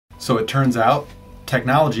So it turns out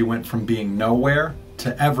technology went from being nowhere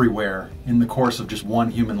to everywhere in the course of just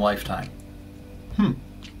one human lifetime.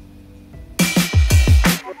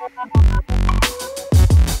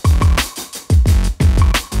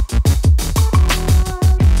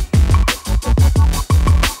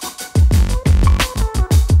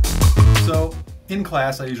 So in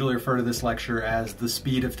class, I usually refer to this lecture as the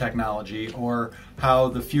speed of technology, or how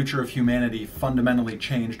the future of humanity fundamentally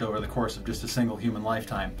changed over the course of just a single human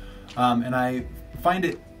lifetime. And I find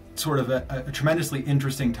it sort of a tremendously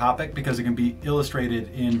interesting topic because it can be illustrated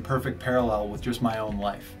in perfect parallel with just my own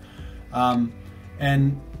life.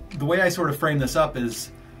 And the way I sort of frame this up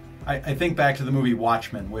is, I think back to the movie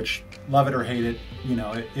Watchmen, which, love it or hate it, you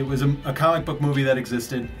know, it was a comic book movie that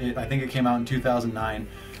existed. I think it came out in 2009.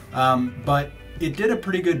 But it did a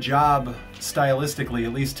pretty good job, stylistically,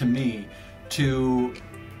 at least to me, to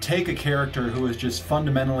take a character who is just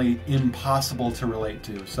fundamentally impossible to relate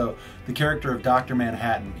to. So the character of Dr.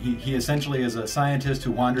 Manhattan, he essentially is a scientist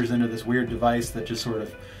who wanders into this weird device that just sort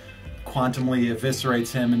of quantumly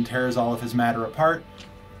eviscerates him and tears all of his matter apart.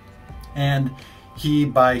 And he,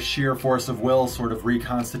 by sheer force of will, sort of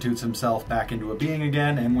reconstitutes himself back into a being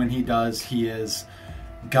again. And when he does, he is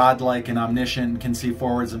godlike and omniscient, can see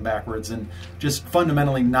forwards and backwards, and just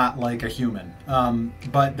fundamentally not like a human.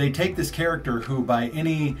 But they take this character who, by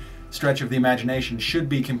any stretch of the imagination, should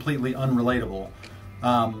be completely unrelatable,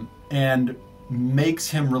 and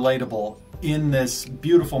makes him relatable in this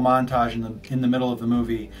beautiful montage in the middle of the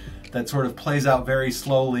movie that sort of plays out very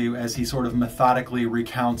slowly as he sort of methodically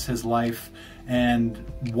recounts his life and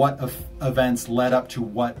what events led up to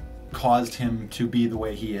what caused him to be the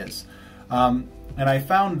way he is. And I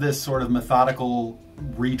found this sort of methodical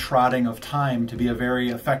retrotting of time to be a very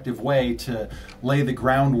effective way to lay the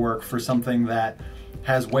groundwork for something that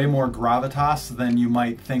has way more gravitas than you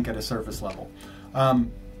might think at a surface level.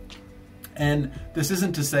 And this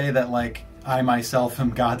isn't to say that, like, I myself am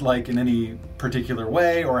godlike in any particular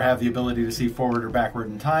way or have the ability to see forward or backward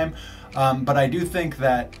in time, but I do think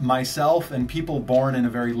that myself and people born in a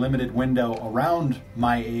very limited window around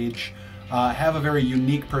my age have a very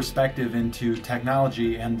unique perspective into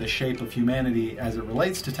technology and the shape of humanity as it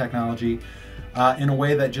relates to technology in a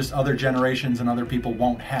way that just other generations and other people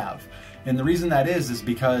won't have. And the reason that is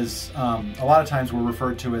because a lot of times we're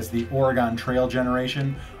referred to as the Oregon Trail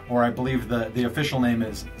generation, or I believe the official name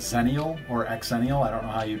is Xennial or Xennial, I don't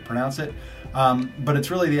know how you pronounce it, but it's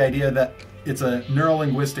really the idea that it's a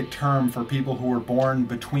neurolinguistic term for people who were born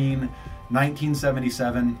between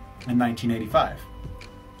 1977 and 1985.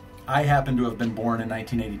 I happen to have been born in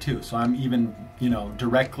 1982, so I'm even, you know,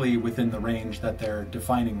 directly within the range that they're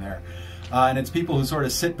defining there. And it's people who sort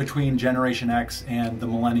of sit between Generation X and the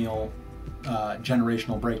millennial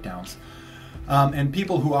generational breakdowns. And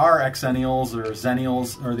people who are Xennials or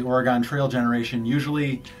Xennials or the Oregon Trail generation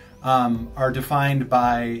usually are defined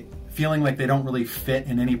by feeling like they don't really fit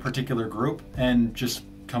in any particular group, and just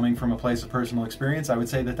coming from a place of personal experience, I would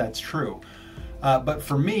say that that's true. But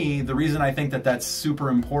for me, the reason I think that that's super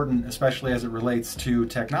important, especially as it relates to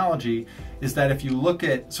technology, is that if you look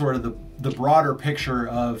at sort of the broader picture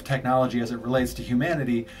of technology as it relates to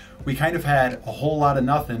humanity, we kind of had a whole lot of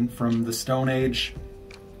nothing from the Stone Age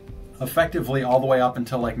effectively all the way up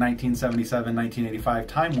until like 1977, 1985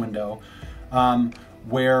 time window,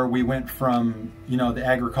 where we went from, you know, the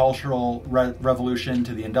agricultural revolution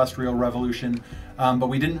to the industrial revolution, but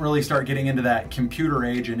we didn't really start getting into that computer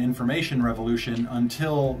age and information revolution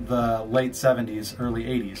until the late 70s, early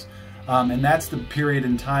 80s. And that's the period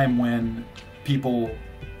in time when people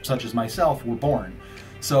such as myself were born.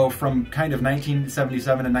 So from kind of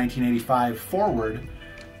 1977 and 1985 forward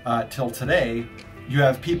till today, you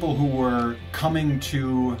have people who were coming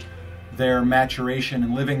to their maturation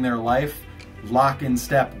and living their life lock in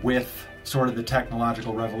step with sort of the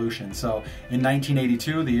technological revolution. So in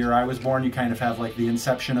 1982, the year I was born, you kind of have like the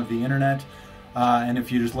inception of the internet. And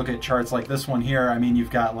if you just look at charts like this one here, I mean,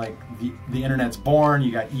 you've got like the internet's born,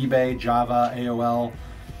 you got eBay, Java, AOL,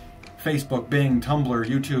 Facebook, Bing, Tumblr,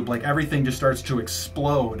 YouTube, like everything just starts to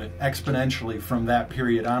explode exponentially from that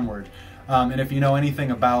period onward. And if you know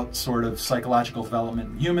anything about sort of psychological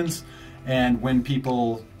development in humans, and when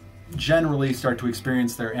people generally start to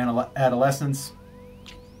experience their adolescence,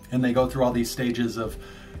 and they go through all these stages of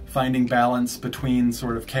finding balance between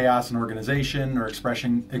sort of chaos and organization, or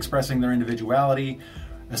expressing their individuality,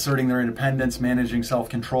 asserting their independence, managing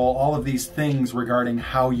self-control, all of these things regarding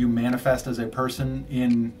how you manifest as a person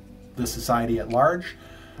in the society at large.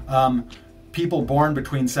 People born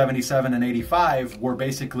between 77 and 85 were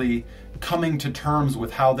basically coming to terms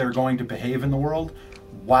with how they're going to behave in the world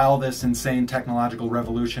while this insane technological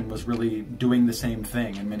revolution was really doing the same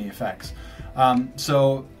thing in many effects.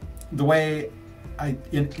 So the way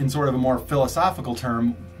in sort of a more philosophical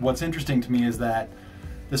term, what's interesting to me is that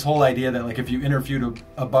this whole idea that, like, if you interviewed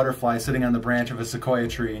a butterfly sitting on the branch of a sequoia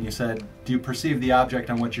tree and you said, do you perceive the object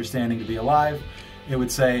on which you're standing to be alive? It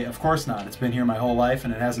would say, of course not. It's been here my whole life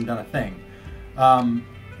and it hasn't done a thing.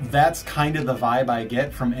 That's kind of the vibe I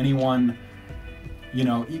get from anyone, you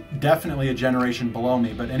know, definitely a generation below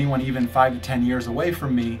me, but anyone even 5 to 10 years away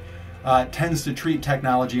from me tends to treat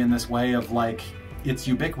technology in this way of, like, it's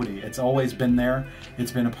ubiquity. It's always been there.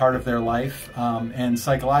 It's been a part of their life. And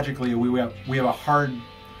psychologically, we have a hard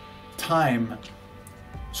time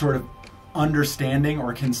sort of understanding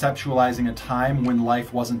or conceptualizing a time when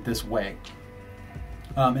life wasn't this way.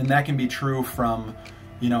 And that can be true from,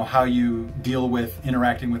 you know, how you deal with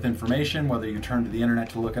interacting with information, whether you turn to the internet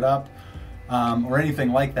to look it up, or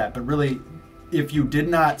anything like that. But really, if you did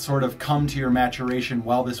not sort of come to your maturation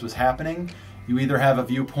while this was happening, you either have a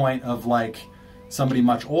viewpoint of, like, somebody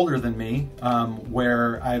much older than me,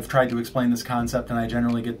 where I've tried to explain this concept and I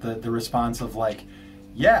generally get the response of, like,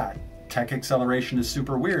 yeah, tech acceleration is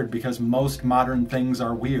super weird because most modern things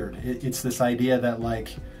are weird. It's this idea that,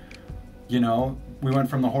 like, you know, we went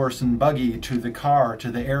from the horse and buggy to the car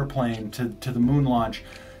to the airplane to the moon launch,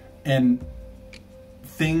 and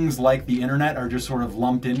things like the internet are just sort of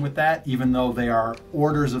lumped in with that, even though they are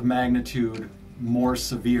orders of magnitude more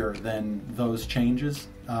severe than those changes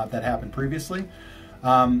that happened previously.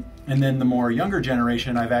 And then the more younger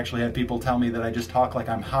generation, I've actually had people tell me that I just talk like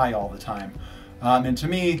I'm high all the time. And to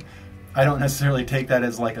me, I don't necessarily take that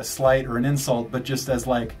as, like, a slight or an insult, but just as,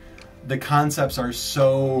 like, the concepts are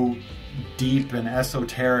so deep and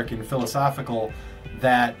esoteric and philosophical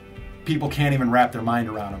that people can't even wrap their mind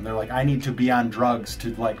around them. They're like, I need to be on drugs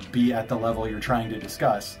to, like, be at the level you're trying to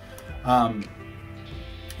discuss.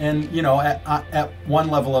 And, you know, at one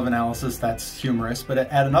level of analysis, that's humorous, but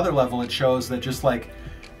at another level, it shows that just, like,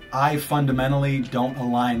 I fundamentally don't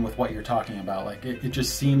align with what you're talking about. Like, it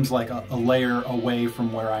just seems like a layer away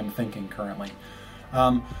from where I'm thinking currently.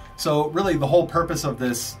 So really, the whole purpose of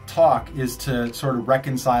this talk is to sort of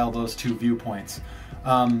reconcile those two viewpoints.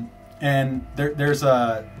 And there's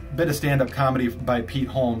a bit of stand-up comedy by Pete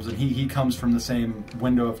Holmes, and he comes from the same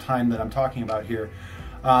window of time that I'm talking about here.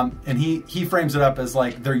 And he frames it up as,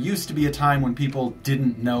 like, there used to be a time when people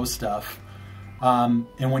didn't know stuff.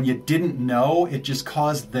 And when you didn't know, it just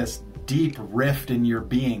caused this deep rift in your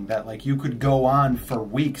being that, like, you could go on for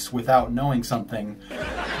weeks without knowing something.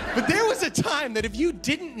 But there was a time that if you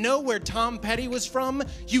didn't know where Tom Petty was from,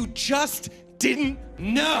 you just didn't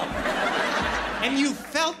know. And you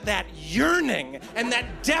felt that yearning and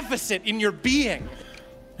that deficit in your being.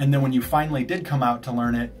 And then when you finally did come out to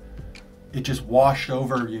learn it, it just washed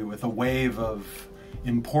over you with a wave of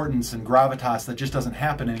importance and gravitas that just doesn't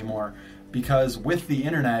happen anymore. Because with the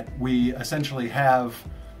internet, we essentially have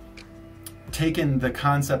taken the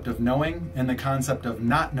concept of knowing and the concept of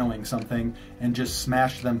not knowing something and just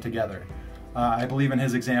smashed them together. I believe in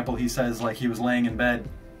his example, he says, like, he was laying in bed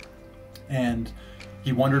and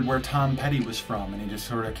he wondered where Tom Petty was from, and he just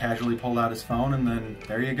sort of casually pulled out his phone, and then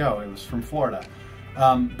there you go, it was from Florida.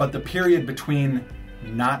 But the period between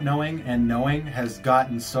not knowing and knowing has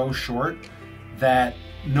gotten so short that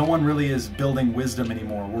no one really is building wisdom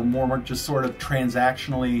anymore. We're more just sort of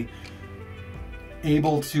transactionally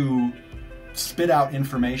able to spit out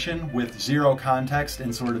information with zero context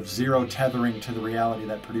and sort of zero tethering to the reality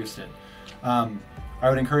that produced it. I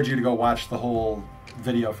would encourage you to go watch the whole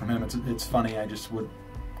video from him. It's funny. I just would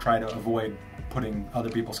try to avoid putting other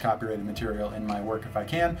people's copyrighted material in my work if I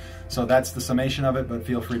can. So that's the summation of it, but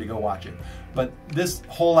feel free to go watch it. But this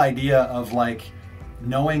whole idea of, like,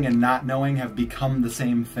 knowing and not knowing have become the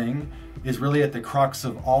same thing is really at the crux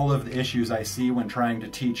of all of the issues I see when trying to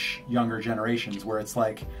teach younger generations, where it's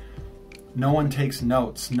like no one takes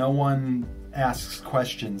notes, no one asks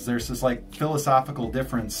questions. There's this, like, philosophical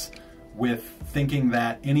difference with thinking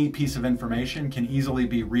that any piece of information can easily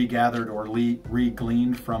be regathered or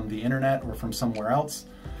re-gleaned from the internet or from somewhere else,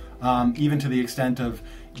 even to the extent of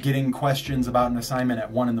getting questions about an assignment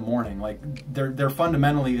at 1 in the morning. Like, there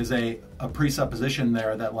fundamentally is a presupposition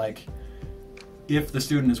there that, like, if the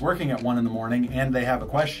student is working at 1 in the morning and they have a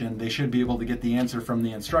question, they should be able to get the answer from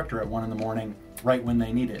the instructor at 1 in the morning right when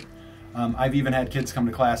they need it. I've even had kids come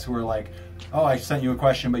to class who are like, oh, I sent you a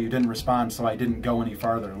question but you didn't respond, so I didn't go any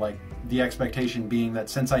farther. Like, the expectation being that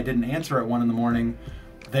since I didn't answer at 1 in the morning,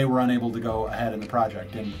 they were unable to go ahead in the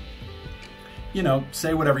project. And, you know,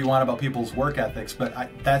 say whatever you want about people's work ethics, but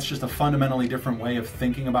that's just a fundamentally different way of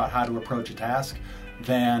thinking about how to approach a task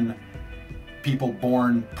than people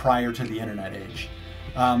born prior to the internet age.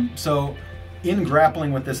 So in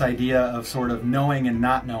grappling with this idea of sort of knowing and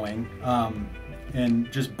not knowing,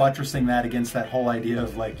 and just buttressing that against that whole idea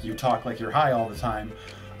of like you talk like you're high all the time,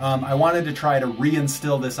 I wanted to try to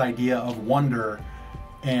reinstill this idea of wonder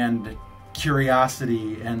and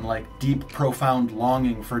curiosity and like deep, profound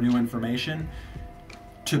longing for new information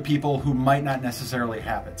to people who might not necessarily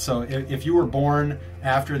have it. So if you were born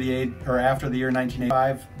after the year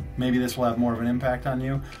 1985, maybe this will have more of an impact on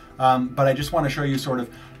you. But I just want to show you sort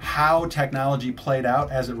of how technology played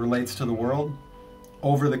out as it relates to the world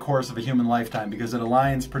over the course of a human lifetime, because it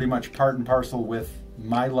aligns pretty much part and parcel with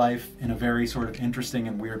my life in a very sort of interesting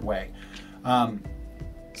and weird way.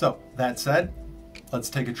 So that said, let's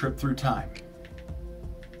take a trip through time.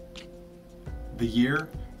 The year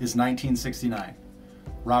is 1969.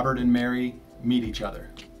 Robert and Mary meet each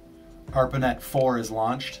other. ARPANET 4 is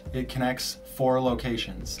launched. It connects 4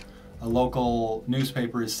 locations. A local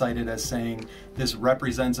newspaper is cited as saying this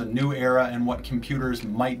represents a new era and what computers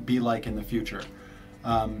might be like in the future.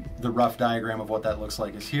 The rough diagram of what that looks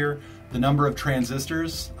like is here. The number of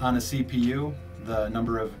transistors on a CPU, the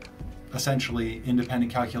number of essentially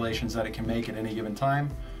independent calculations that it can make at any given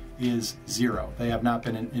time, is 0. They have not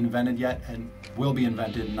been invented yet and will be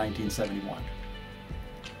invented in 1971.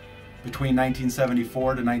 Between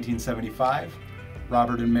 1974 to 1975,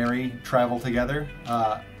 Robert and Mary travel together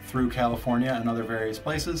through California and other various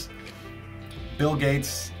places. Bill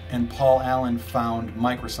Gates and Paul Allen found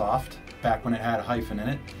Microsoft back when it had a hyphen in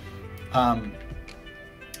it.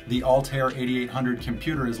 The Altair 8800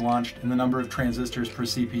 computer is launched and the number of transistors per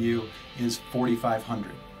CPU is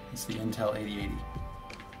 4,500. It's the Intel 8080.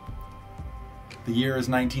 The year is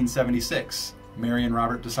 1976. Mary and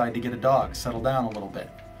Robert decide to get a dog, settle down a little bit.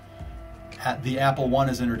 The Apple I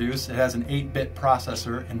is introduced. It has an 8-bit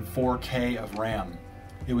processor and 4K of RAM.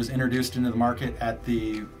 It was introduced into the market at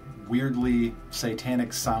the weirdly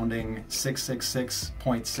satanic sounding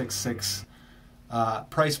 666.66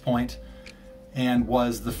 price point, and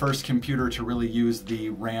was the first computer to really use the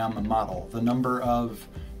RAM model. The number of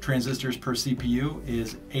transistors per CPU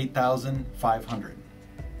is 8,500.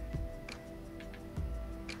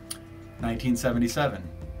 1977.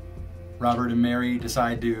 Robert and Mary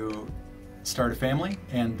decide to start a family,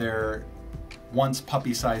 and their once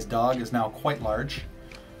puppy-sized dog is now quite large.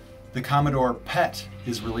 The Commodore PET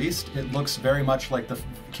is released. It looks very much like the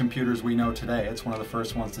computers we know today. It's one of the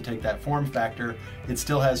first ones to take that form factor. It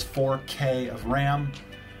still has 4K of RAM.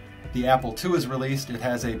 The Apple II is released. It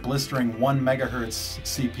has a blistering 1 megahertz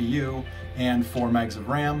CPU and 4 megs of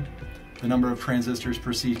RAM. The number of transistors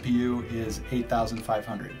per CPU is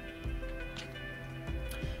 8,500.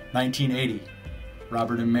 1980.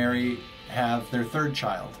 Robert and Mary have their third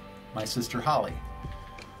child, my sister Holly.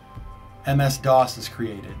 MS-DOS is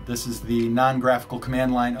created. This is the non-graphical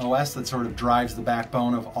command line OS that sort of drives the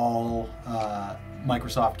backbone of all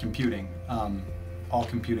Microsoft computing, all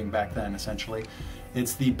computing back then essentially.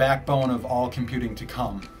 It's the backbone of all computing to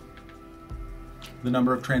come. The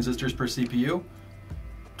number of transistors per CPU,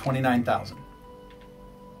 29,000.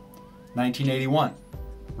 1981.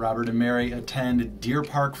 Robert and Mary attend Deer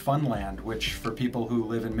Park Funland, which for people who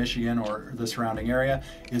live in Michigan or the surrounding area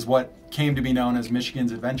is what came to be known as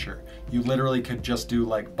Michigan's Adventure. You literally could just do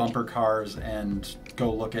like bumper cars and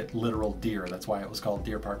go look at literal deer. That's why it was called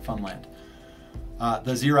Deer Park Funland.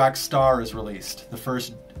 The Xerox Star is released. The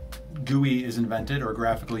first GUI is invented, or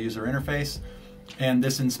graphical user interface, and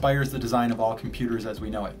this inspires the design of all computers as we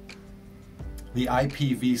know it. The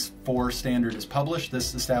IPv4 standard is published.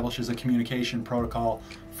 This establishes a communication protocol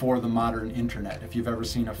for the modern internet. If you've ever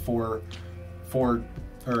seen a four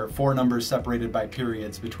numbers separated by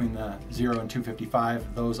periods between the 0 and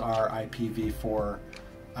 255, those are IPv4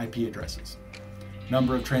 IP addresses.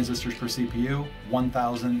 Number of transistors per CPU,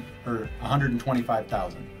 1,000 or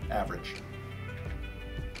 125,000 average.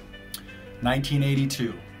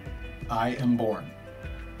 1982, I am born.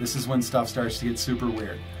 This is when stuff starts to get super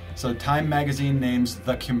weird. So Time magazine names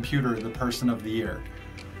the computer the person of the year.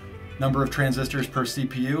 Number of transistors per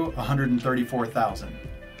CPU, 134,000.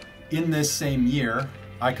 In this same year,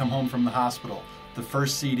 I come home from the hospital. The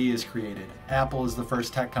first CD is created. Apple is the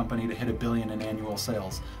first tech company to hit $1 billion in annual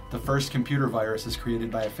sales. The first computer virus is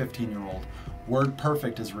created by a 15-year-old.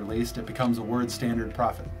 WordPerfect is released. It becomes a word standard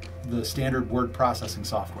the standard word processing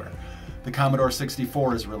software. The Commodore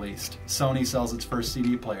 64 is released. Sony sells its first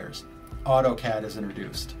CD players. AutoCAD is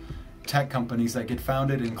introduced. Tech companies that get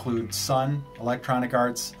founded include Sun, Electronic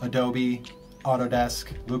Arts, Adobe,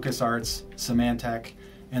 Autodesk, LucasArts, Symantec,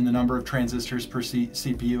 and the number of transistors per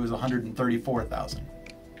CPU is 134,000.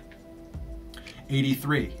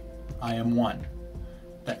 83, I am one.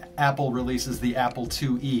 Apple releases the Apple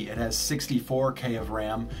IIe. It has 64K of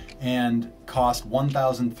RAM and cost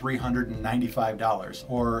 $1,395,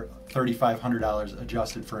 or $3,500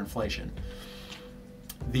 adjusted for inflation.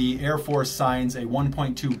 The Air Force signs a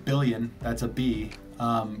 $1.2 billion, that's a B,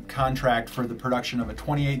 contract for the production of a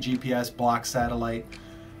 28 GPS block satellite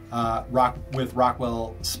with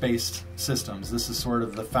Rockwell Space Systems. This is sort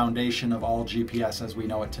of the foundation of all GPS as we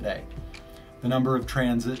know it today. The number of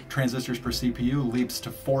transistors per CPU leaps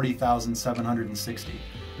to 40,760.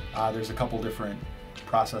 There's a couple different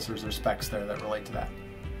processors or specs there that relate to that.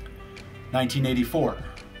 1984,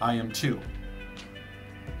 I am 2.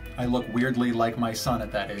 I look weirdly like my son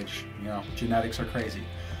at that age. You know, genetics are crazy.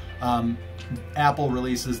 Apple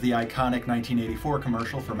releases the iconic 1984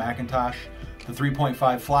 commercial for Macintosh. The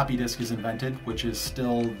 3.5 floppy disk is invented, which is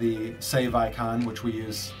still the save icon, which we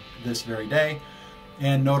use this very day.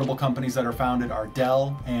 And notable companies that are founded are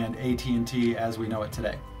Dell and AT&T as we know it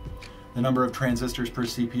today. The number of transistors per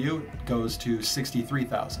CPU goes to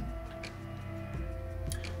 63,000.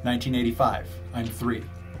 1985, I'm 3.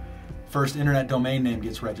 First internet domain name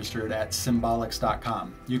gets registered at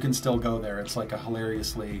symbolics.com. You can still go there. It's like a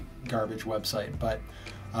hilariously garbage website, but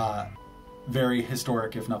very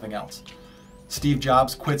historic if nothing else. Steve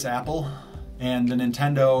Jobs quits Apple, and the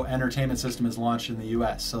Nintendo Entertainment System is launched in the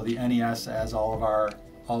US. So the NES, as all of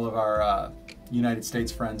our United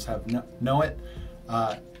States friends know it,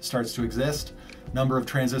 starts to exist. Number of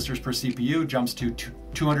transistors per CPU jumps to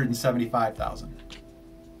 275,000.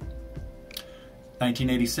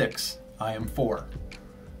 1986, I am 4.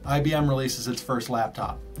 IBM releases its first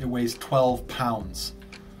laptop. It weighs 12 pounds.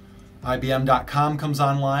 IBM.com comes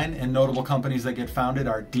online, and notable companies that get founded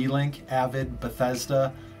are D-Link, Avid,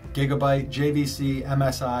 Bethesda, Gigabyte, JVC,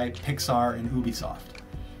 MSI, Pixar, and Ubisoft.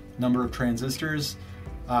 Number of transistors,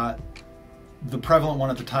 the prevalent one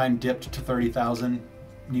at the time dipped to 30,000.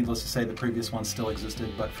 Needless to say, the previous one still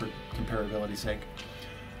existed, but for comparability's sake.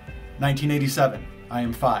 1987, I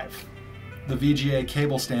am 5. The VGA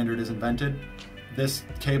cable standard is invented. This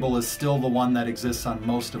cable is still the one that exists on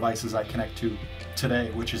most devices I connect to today,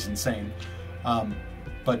 which is insane.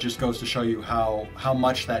 But just goes to show you how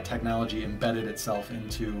much that technology embedded itself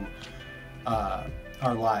into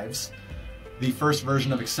our lives. The first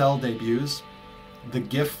version of Excel debuts. The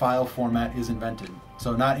GIF file format is invented.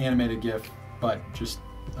 So not animated GIF, but just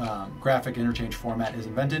graphic interchange format is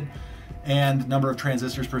invented. And number of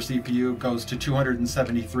transistors per CPU goes to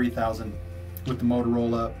 273,000 with the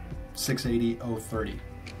Motorola 68030.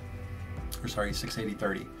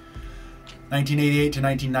 68030. 1988 to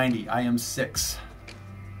 1990, I am 6.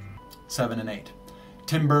 7 and 8.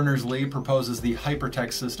 Tim Berners-Lee proposes the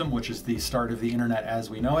hypertext system, which is the start of the internet as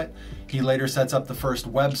we know it. He later sets up the first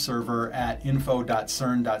web server at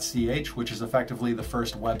info.cern.ch, which is effectively the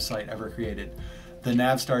first website ever created. The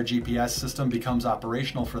Navstar GPS system becomes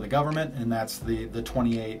operational for the government, and that's the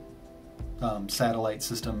 28 satellite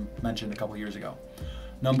system mentioned a couple years ago.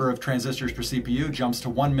 Number of transistors per CPU jumps to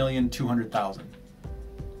 1,200,000.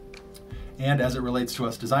 And as it relates to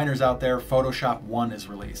us designers out there, Photoshop 1 is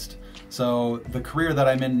released. So the career that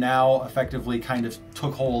I'm in now effectively kind of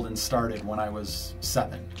took hold and started when I was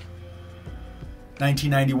 7.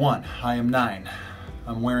 1991, I am 9.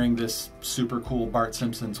 I'm wearing this super cool Bart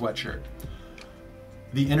Simpson sweatshirt.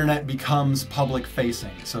 The internet becomes public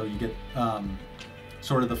facing, so you get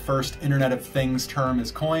sort of the first Internet of Things term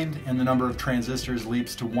is coined, and the number of transistors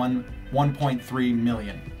leaps to 1.3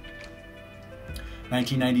 million.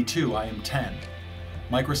 1992, I am 10.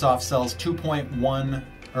 Microsoft sells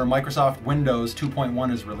Microsoft Windows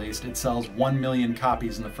 2.1 is released. It sells 1 million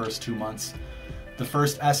copies in the first 2 months. The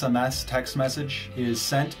first SMS text message is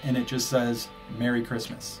sent, and it just says, Merry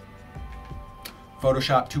Christmas.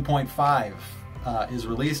 Photoshop 2.5 is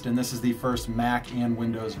released, and this is the first Mac and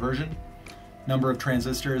Windows version. Number of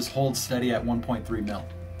transistors holds steady at 1.3 mil.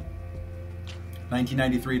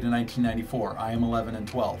 1993 to 1994, I am 11 and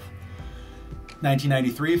 12.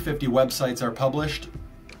 1993, 50 websites are published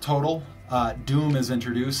total. Doom is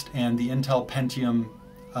introduced, and the Intel Pentium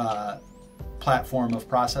platform of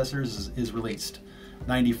processors is released.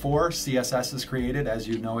 94, CSS is created, as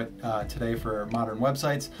you know it today for modern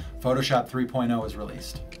websites. Photoshop 3.0 is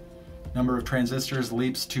released. Number of transistors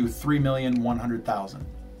leaps to 3,100,000.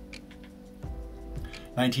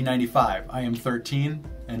 1995, I am 13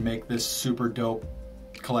 and make this super dope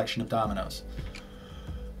collection of dominoes.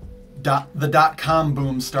 The dot-com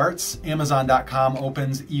boom starts, Amazon.com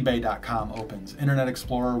opens, eBay.com opens, Internet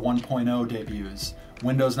Explorer 1.0 debuts,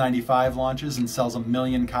 Windows 95 launches and sells 1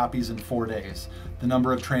 million copies in 4 days. The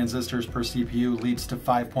number of transistors per CPU leaps to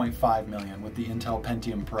 5.5 million with the Intel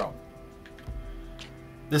Pentium Pro.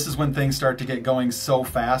 This is when things start to get going so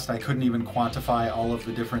fast I couldn't even quantify all of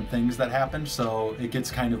the different things that happened, so it gets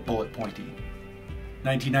kind of bullet pointy.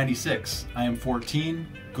 1996, I am 14,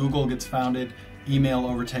 Google gets founded, email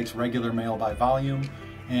overtakes regular mail by volume,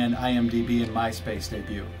 and IMDb and MySpace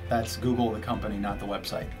debut. That's Google, the company, not the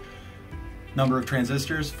website. Number of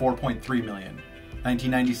transistors, 4.3 million.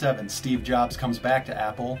 1997, Steve Jobs comes back to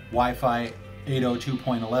Apple. Wi-Fi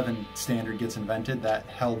 802.11 standard gets invented. That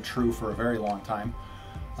held true for a very long time.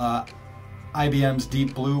 IBM's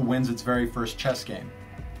Deep Blue wins its very first chess game.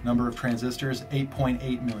 Number of transistors, 8.8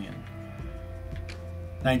 million.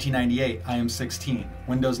 1998, I am 16.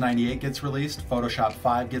 Windows 98 gets released, Photoshop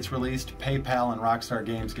 5 gets released, PayPal and Rockstar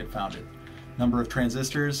Games get founded. Number of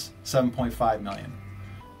transistors, 7.5 million.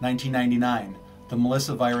 1999, the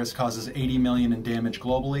Melissa virus causes 80 million in damage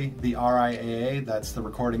globally. The RIAA, that's the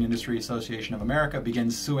Recording Industry Association of America,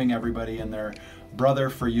 begins suing everybody and their brother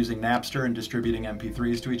for using Napster and distributing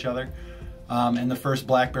MP3s to each other. And the first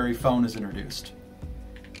BlackBerry phone is introduced.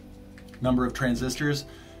 Number of transistors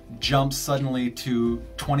jumps suddenly to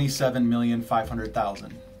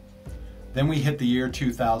 27,500,000. Then we hit the year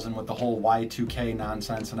 2000 with the whole Y2K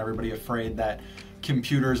nonsense and everybody afraid that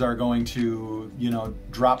computers are going to,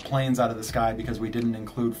 drop planes out of the sky because we didn't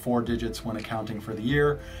include 4 digits when accounting for the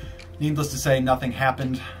year. Needless to say, nothing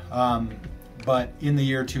happened. But in the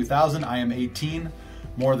year 2000, I am 18.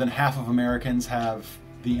 More than half of Americans have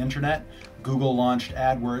the internet. Google launched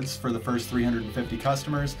AdWords for the first 350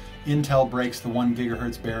 customers. Intel breaks the 1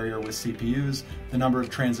 gigahertz barrier with CPUs. The number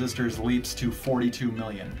of transistors leaps to 42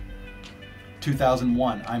 million.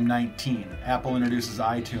 2001, I'm 19. Apple introduces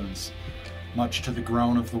iTunes, much to the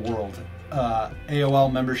groan of the world.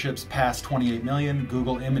 AOL memberships pass 28 million.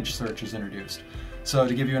 Google image search is introduced. So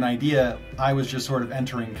to give you an idea, I was just sort of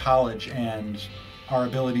entering college, and our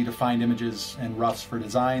ability to find images and roughs for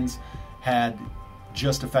designs had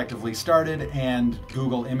just effectively started, and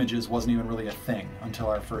Google Images wasn't even really a thing until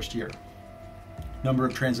our first year. Number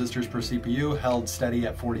of transistors per CPU held steady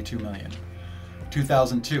at 42 million.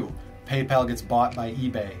 2002, PayPal gets bought by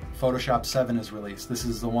eBay. Photoshop 7 is released. This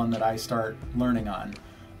is the one that I start learning on.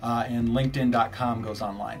 And LinkedIn.com goes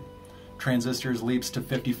online. Transistors leaps to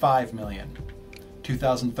 55 million.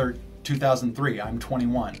 2003, I'm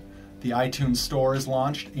 21. The iTunes Store is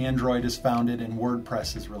launched, Android is founded, and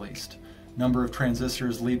WordPress is released. Number of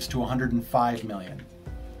transistors leaps to 105 million.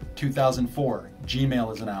 2004,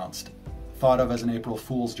 Gmail is announced, thought of as an April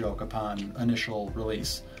Fool's joke upon initial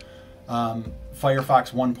release.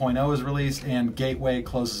 Firefox 1.0 is released, and Gateway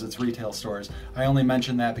closes its retail stores. I only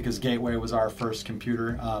mention that because Gateway was our first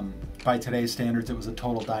computer. By today's standards, it was a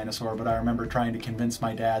total dinosaur, but I remember trying to convince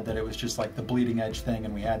my dad that it was just like the bleeding edge thing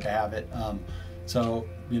and we had to have it. So,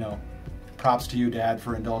 props to you, Dad,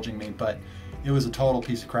 for indulging me, but it was a total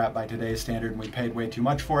piece of crap by today's standard, and we paid way too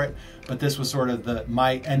much for it. But this was sort of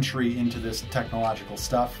my entry into this technological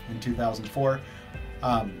stuff in 2004.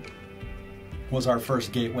 Was our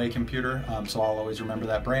first Gateway computer, so I'll always remember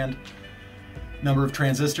that brand. Number of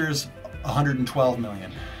transistors, 112 million.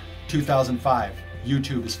 2005,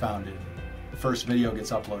 YouTube is founded. First video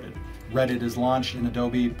gets uploaded. Reddit is launched, and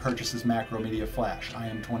Adobe purchases Macromedia Flash. I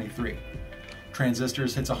am 23.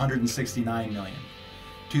 Transistors hits 169 million.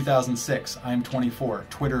 2006, I'm 24.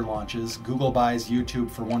 Twitter launches. Google buys YouTube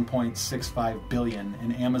for 1.65 billion,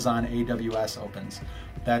 and Amazon AWS opens.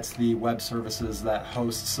 That's the web services that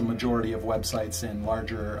hosts the majority of websites and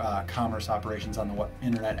larger commerce operations on the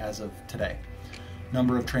internet as of today.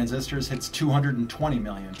 Number of transistors hits 220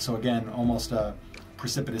 million. So again, almost a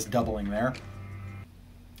precipitous doubling there.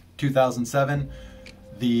 2007,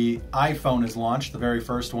 the iPhone is launched, the very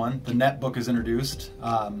first one. The netbook is introduced,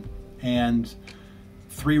 and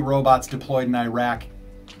 3 robots deployed in Iraq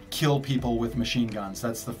kill people with machine guns.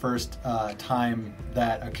 That's the first time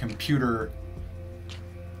that a computer,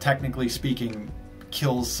 technically speaking,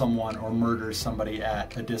 kills someone or murders somebody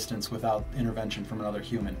at a distance without intervention from another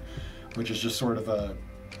human, which is just sort of a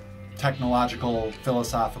technological,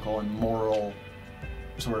 philosophical, and moral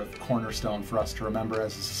sort of cornerstone for us to remember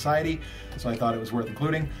as a society. So I thought it was worth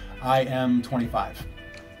including. I am 25.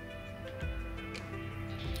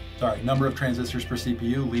 Sorry, number of transistors per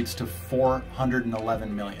CPU leads to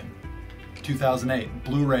 411 million. 2008,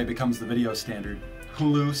 Blu-ray becomes the video standard.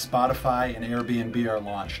 Hulu, Spotify, and Airbnb are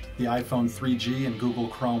launched. The iPhone 3G and Google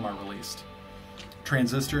Chrome are released.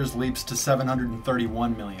 Transistors leaps to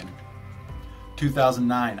 731 million.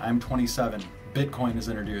 2009, I'm 27. Bitcoin is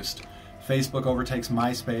introduced. Facebook overtakes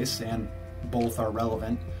MySpace, and both are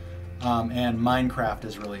relevant. And Minecraft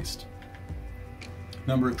is released.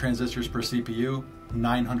 Number of transistors per CPU,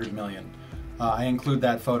 900 million. I include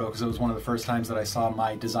that photo because it was one of the first times that I saw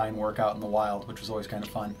my design work out in the wild, which was always kind of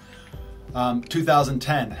fun.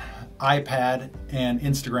 2010, iPad and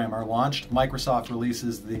Instagram are launched. Microsoft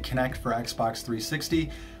releases the Kinect for Xbox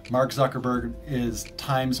 360. Mark Zuckerberg is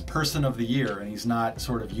Time's Person of the Year, and he's not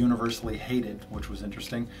sort of universally hated, which was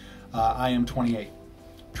interesting. I am 28.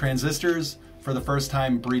 Transistors, for the first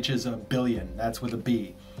time, breaches 1 billion. That's with a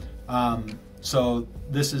B. So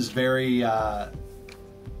this is very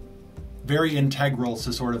integral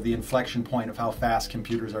to sort of the inflection point of how fast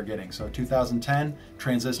computers are getting. So 2010,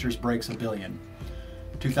 transistors breaks 1 billion.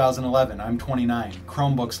 2011, I'm 29.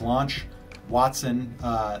 Chromebooks launch. Watson,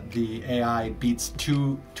 the AI, beats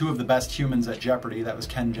two of the best humans at Jeopardy. That was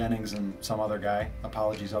Ken Jennings and some other guy.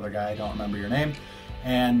 Apologies, other guy, I don't remember your name.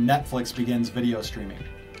 And Netflix begins video streaming.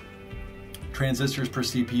 Transistors per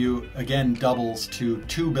CPU again doubles to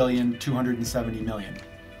 2,270,000,000.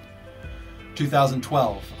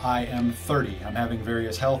 2012, I am 30. I'm having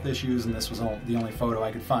various health issues, and this was the only photo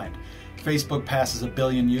I could find. Facebook passes 1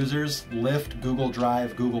 billion users. Lyft, Google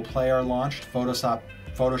Drive, Google Play are launched. Photoshop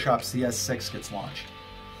CS6 gets launched.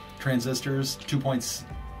 Transistors,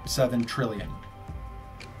 2.7 trillion.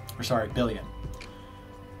 Or sorry, billion.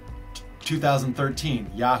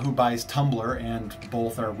 2013, Yahoo buys Tumblr, and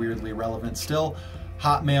both are weirdly relevant still.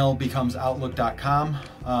 Hotmail becomes Outlook.com.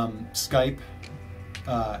 Skype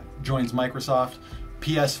joins Microsoft.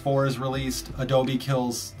 PS4 is released. Adobe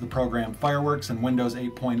kills the program Fireworks, and Windows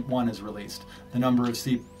 8.1 is released. The number of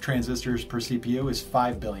transistors per CPU is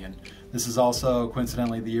 5 billion. This is also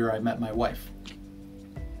coincidentally the year I met my wife.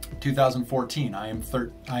 2014, I am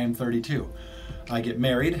 32. I get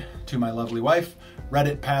married to my lovely wife.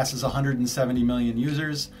 Reddit passes 170 million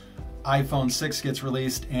users. iPhone 6 gets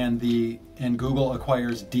released, and Google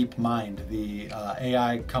acquires DeepMind, the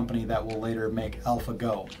AI company that will later make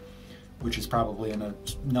AlphaGo, which is probably in a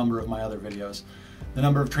number of my other videos. The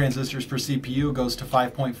number of transistors per CPU goes to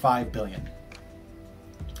 5.5 billion.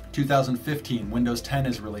 2015, Windows 10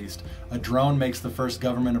 is released. A drone makes the first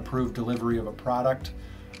government-approved delivery of a product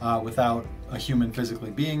without a human physically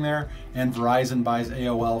being there, and Verizon buys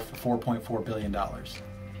AOL for $4.4 billion.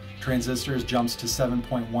 Transistors jumps to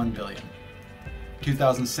 7.1 billion.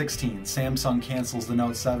 2016, Samsung cancels the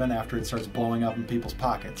Note 7 after it starts blowing up in people's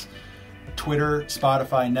pockets. Twitter,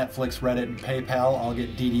 Spotify, Netflix, Reddit, and PayPal all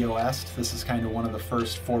get DDoS'd. This is kind of one of the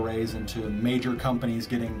first forays into major companies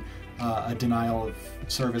getting a denial of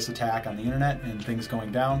service attack on the internet and things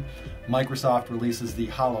going down. Microsoft releases the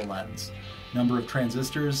HoloLens. Number of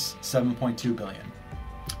transistors, 7.2 billion.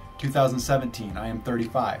 2017, I am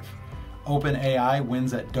 35. OpenAI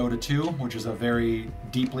wins at Dota 2, which is a very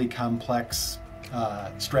deeply complex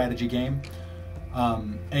strategy game.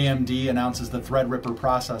 AMD announces the Threadripper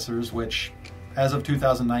processors, which as of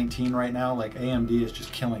 2019 right now, like AMD is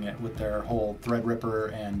just killing it with their whole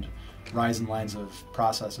Threadripper and Ryzen lines of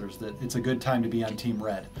processors. That it's a good time to be on Team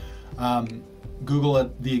Red. The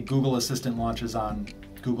Google Assistant launches on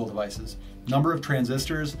Google devices. Number of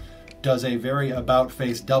transistors does a very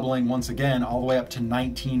about-face doubling once again, all the way up to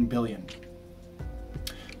 19 billion.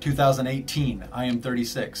 2018, I am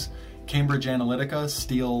 36. Cambridge Analytica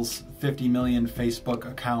steals 50 million Facebook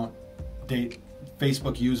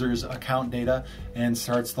users' account data and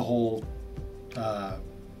starts the whole,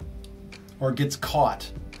 or gets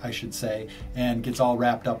caught, I should say, and gets all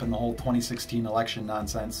wrapped up in the whole 2016 election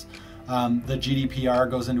nonsense. The GDPR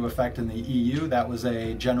goes into effect in the EU. That was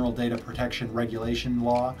a general data protection regulation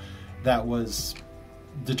law that was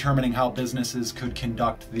determining how businesses could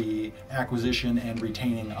conduct the acquisition and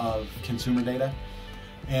retaining of consumer data.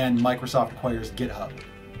 And Microsoft acquires GitHub.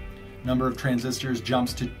 Number of transistors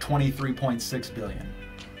jumps to 23.6 billion.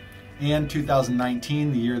 And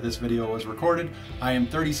 2019, the year this video was recorded, I am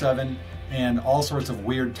 37, and all sorts of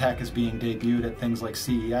weird tech is being debuted at things like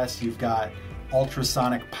CES. You've got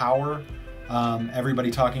ultrasonic power, everybody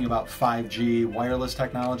talking about 5G wireless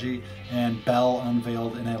technology, and Bell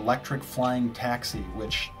unveiled an electric flying taxi,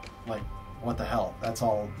 which, like, what the hell? That's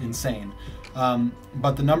all insane.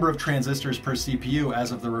 But the number of transistors per CPU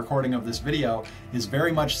as of the recording of this video is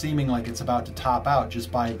very much seeming like it's about to top out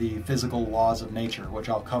just by the physical laws of nature, which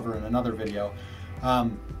I'll cover in another video.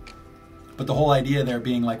 But the whole idea there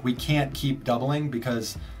being like we can't keep doubling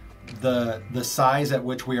because the size at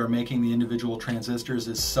which we are making the individual transistors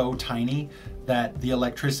is so tiny that the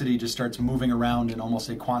electricity just starts moving around in almost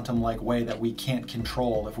a quantum-like way that we can't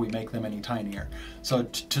control if we make them any tinier. So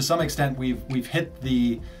to some extent we've hit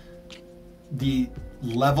the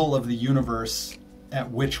level of the universe at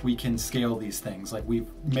which we can scale these things. Like we've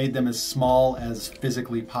made them as small as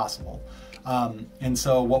physically possible. And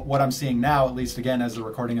so what I'm seeing now, at least again as the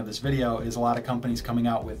recording of this video, is a lot of companies coming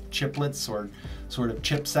out with chiplets or sort of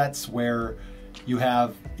chipsets where you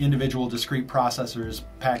have individual discrete processors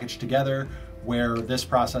packaged together, where this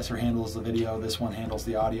processor handles the video, this one handles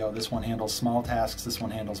the audio, this one handles small tasks, this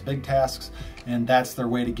one handles big tasks, and that's their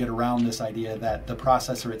way to get around this idea that the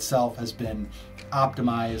processor itself has been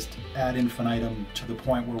optimized ad infinitum to the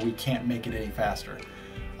point where we can't make it any faster.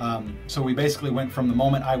 So we basically went from the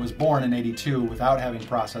moment I was born in '82 without having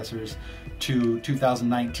processors to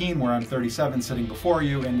 2019 where I'm 37 sitting before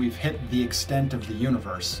you, and we've hit the extent of the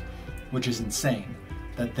universe, which is insane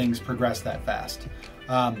that things progress that fast.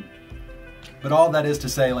 But all that is to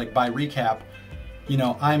say, like by recap, you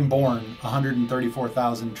know, I'm born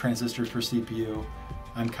 134,000 transistors per CPU.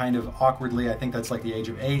 I'm kind of awkwardly, I think that's like the age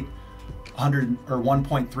of 8, 100 or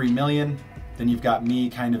 1.3 million. Then you've got me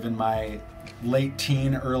kind of in my late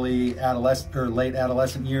teen, early adolescent or late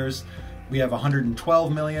adolescent years. We have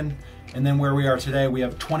 112 million. And then where we are today, we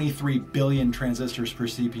have 23 billion transistors per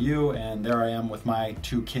CPU. And there I am with my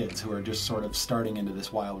 2 kids who are just sort of starting into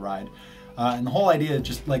this wild ride. And the whole idea,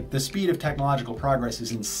 just like the speed of technological progress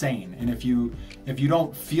is insane. And if you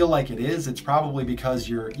don't feel like it is, it's probably because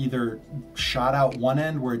you're either shot out one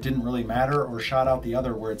end where it didn't really matter, or shot out the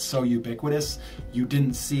other where it's so ubiquitous you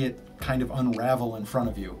didn't see it kind of unravel in front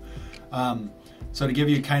of you. So to give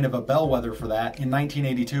you kind of a bellwether for that, in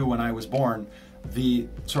 1982 when I was born, the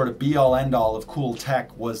sort of be-all end-all of cool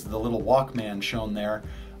tech was the little Walkman shown there.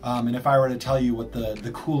 And if I were to tell you what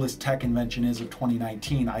the coolest tech invention is of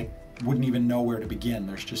 2019, I wouldn't even know where to begin.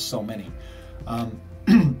 There's just so many.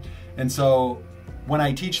 And so when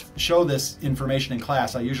I show this information in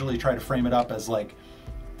class, I usually try to frame it up as like,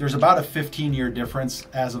 there's about a 15-year difference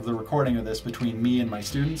as of the recording of this between me and my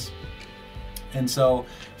students. And so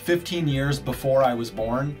 15 years before I was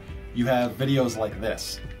born, you have videos like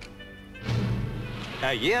this.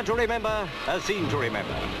 A year to remember, a scene to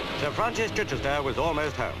remember. Sir Francis Chichester was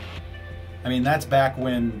almost home. I mean, that's back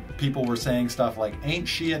when people were saying stuff like, ain't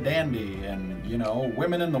she a dandy? And, you know,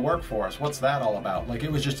 women in the workforce, what's that all about? Like,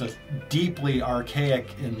 it was just a deeply archaic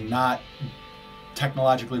and not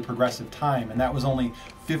technologically progressive time. And that was only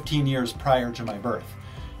 15 years prior to my birth.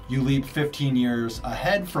 You leap 15 years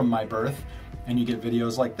ahead from my birth, and you get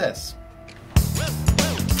videos like this.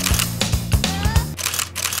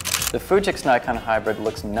 The Fujix-Nikon hybrid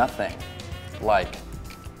looks nothing like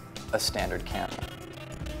a standard camera.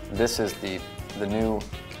 This is the new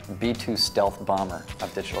B2 stealth bomber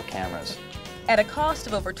of digital cameras. At a cost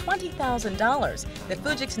of over $20,000, the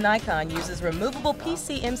Fujix-Nikon uses removable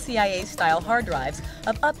PCMCIA-style hard drives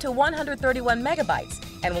of up to 131 megabytes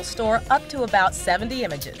and will store up to about 70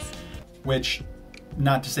 images. Which,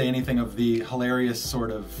 not to say anything of the hilarious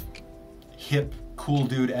sort of hip, cool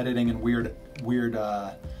dude editing and weird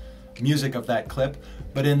music of that clip,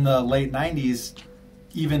 but in the late 90s,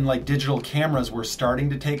 even like digital cameras were starting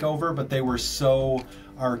to take over, but they were so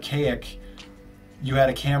archaic. You had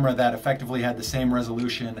a camera that effectively had the same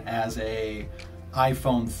resolution as a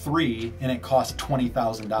iPhone 3 and it cost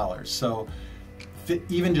 $20,000. So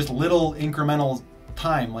even just little incremental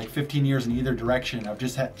time, like 15 years in either direction, I've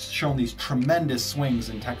just shown these tremendous swings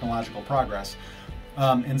in technological progress.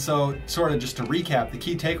 And so sort of just to recap, the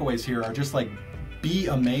key takeaways here are just like, be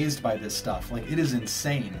amazed by this stuff. Like, it is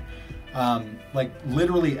insane. Like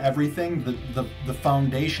literally everything, the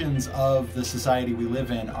foundations of the society we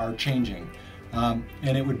live in are changing. And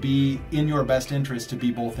it would be in your best interest to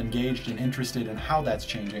be both engaged and interested in how that's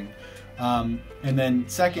changing. And then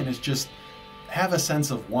second is just have a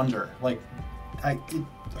sense of wonder. Like, it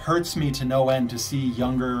hurts me to no end to see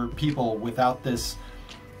younger people without this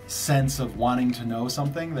sense of wanting to know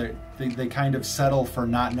something. They kind of settle for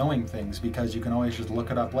not knowing things because you can always just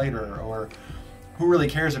look it up later, or who really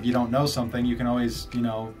cares if you don't know something? You can always, you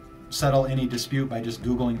know, settle any dispute by just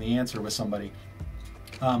Googling the answer with somebody.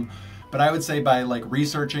 But I would say by like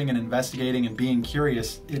researching and investigating and being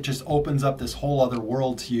curious, it just opens up this whole other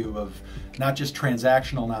world to you of not just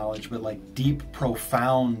transactional knowledge, but like deep,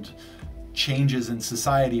 profound changes in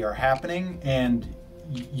society are happening, and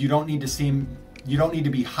you don't need to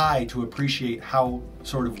be high to appreciate how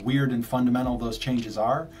sort of weird and fundamental those changes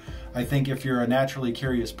are. I think if you're a naturally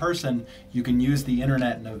curious person, you can use the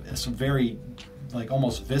internet in a very like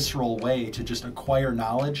almost visceral way to just acquire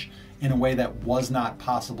knowledge in a way that was not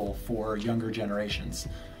possible for younger generations,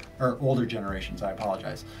 or older generations, I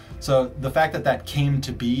apologize. So the fact that that came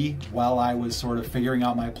to be while I was sort of figuring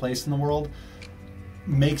out my place in the world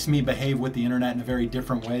makes me behave with the internet in a very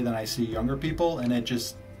different way than I see younger people, and it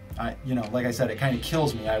just, you know, like I said, it kind of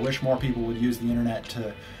kills me. I wish more people would use the internet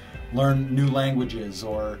to learn new languages,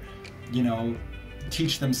 or, you know,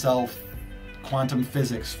 teach themselves quantum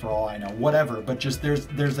physics for all I know, whatever. But just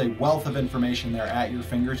there's a wealth of information there at your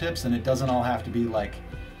fingertips, and it doesn't all have to be like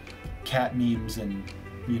cat memes and,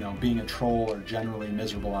 you know, being a troll or generally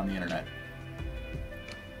miserable on the internet.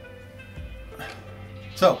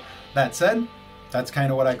 So that said, that's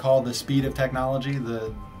kind of what I call the speed of technology.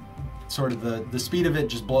 The sort of the speed of it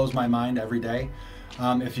just blows my mind every day.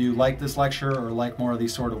 If you like this lecture or like more of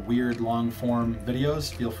these sort of weird long form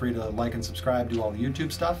videos, feel free to like and subscribe, do all the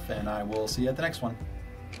YouTube stuff, and I will see you at the next one.